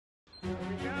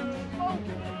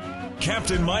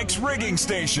Captain Mike's rigging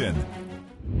station.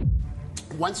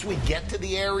 Once we get to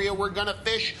the area we're going to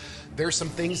fish, there's some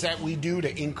things that we do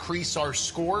to increase our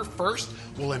score. First,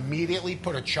 we'll immediately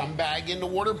put a chum bag in the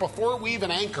water before we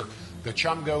even anchor. The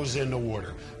chum goes in the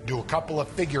water. Do a couple of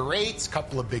figure eights,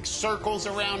 couple of big circles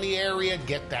around the area,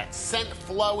 get that scent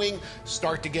flowing,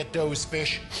 start to get those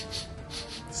fish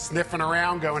sniffing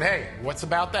around going, hey, what's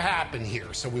about to happen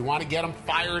here? So we want to get them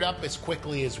fired up as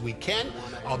quickly as we can.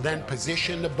 I'll then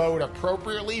position the boat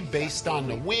appropriately based on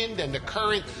the wind and the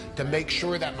current to make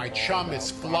sure that my chum is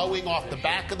flowing off the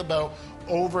back of the boat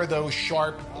over those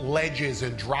sharp ledges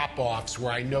and drop-offs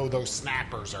where I know those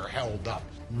snappers are held up.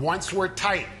 Once we're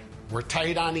tight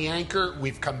on the anchor,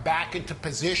 we've come back into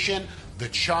position, the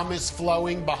chum is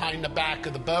flowing behind the back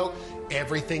of the boat,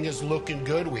 everything is looking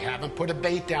good. We haven't put a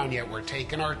bait down yet. We're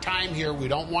taking our time here. We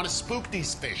don't want to spook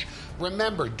these fish.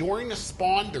 Remember, during the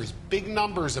spawn, there's big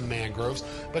numbers of mangroves,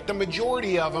 but the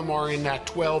majority of them are in that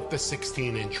 12 to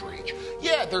 16 inch range.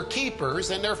 Yeah, they're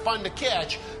keepers and they're fun to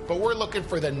catch, but we're looking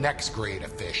for the next grade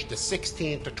of fish, the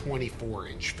 16 to 24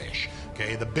 inch fish,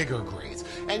 okay, the bigger grades.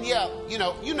 And yeah, you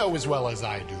know as well as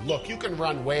I do. Look, you can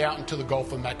run way out into the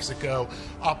Gulf of Mexico,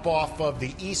 up off of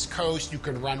the East Coast, you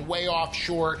can run way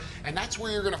offshore, and that's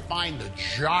where you're gonna find the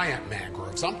giant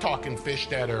mangroves. I'm talking fish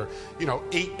that are,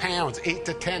 8 pounds, 8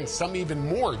 to 10, some even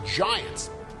more, giants.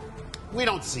 We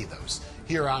don't see those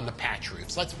here on the patch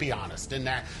reefs, let's be honest. In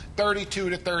that 32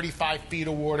 to 35 feet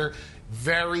of water,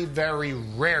 very, very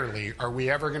rarely are we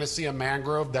ever gonna see a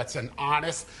mangrove that's an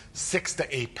honest 6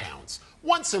 to 8 pounds.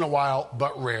 Once in a while,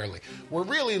 but rarely. We're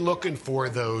really looking for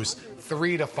those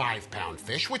 3 to 5 pound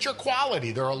fish, which are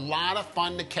quality. They're a lot of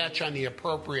fun to catch on the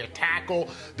appropriate tackle.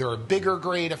 They're a bigger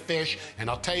grade of fish, and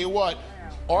I'll tell you what,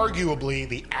 arguably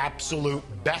the absolute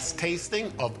best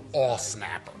tasting of all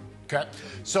snapper, okay?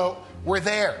 So we're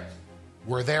there.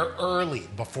 We're there early,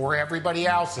 before everybody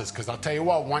else is, because I'll tell you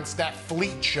what, once that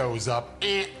fleet shows up,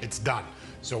 it's done.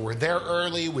 So we're there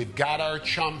early, we've got our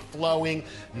chum flowing,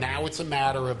 now it's a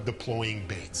matter of deploying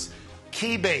baits.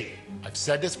 Key bait, I've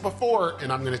said this before,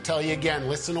 and I'm gonna tell you again,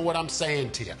 listen to what I'm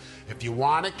saying to you. If you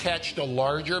wanna catch the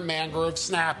larger mangrove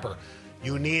snapper,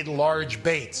 you need large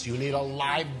baits. You need a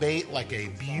live bait like a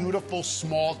beautiful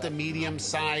small to medium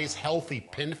size healthy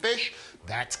pinfish.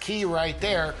 That's key right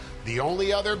there. The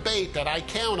only other bait that I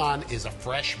count on is a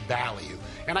fresh ballyhoo.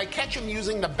 And I catch them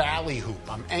using the ballyhoo.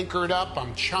 I'm anchored up,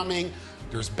 I'm chumming.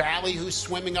 There's ballyhoo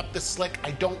swimming up the slick.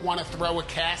 I don't want to throw a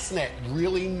cast net,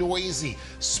 really noisy,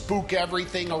 spook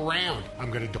everything around.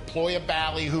 I'm going to deploy a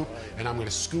ballyhoo and I'm going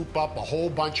to scoop up a whole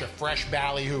bunch of fresh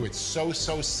ballyhoo. It's so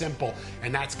simple,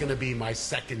 and that's going to be my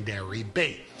secondary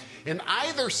bait. In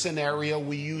either scenario,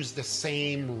 we use the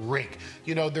same rig.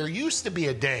 There used to be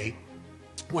a day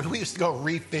when we used to go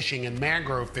reef fishing and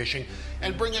mangrove fishing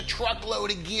and bring a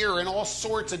truckload of gear and all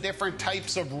sorts of different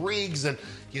types of rigs, and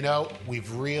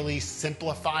we've really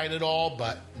simplified it all,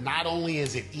 but not only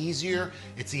is it easier,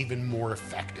 it's even more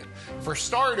effective. For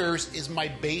starters is my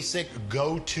basic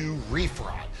go-to reef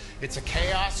rod. It's a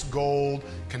Chaos Gold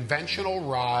conventional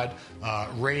rod,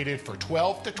 rated for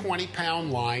 12 to 20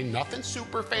 pound line, nothing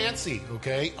super fancy,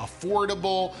 okay?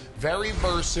 Affordable, very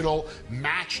versatile,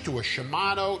 matched to a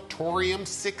Shimano Torium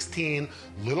 16,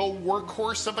 little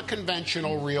workhorse of a conventional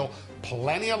reel,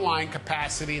 plenty of line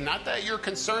capacity. Not that you're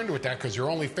concerned with that because you're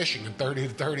only fishing in 30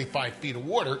 to 35 feet of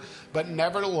water, but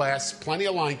nevertheless, plenty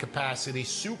of line capacity,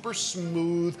 super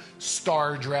smooth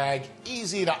star drag,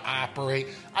 easy to operate.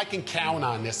 I can count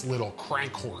on this little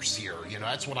crank horse here.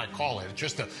 That's what I call it. It's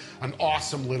just an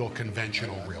awesome little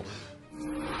conventional reel.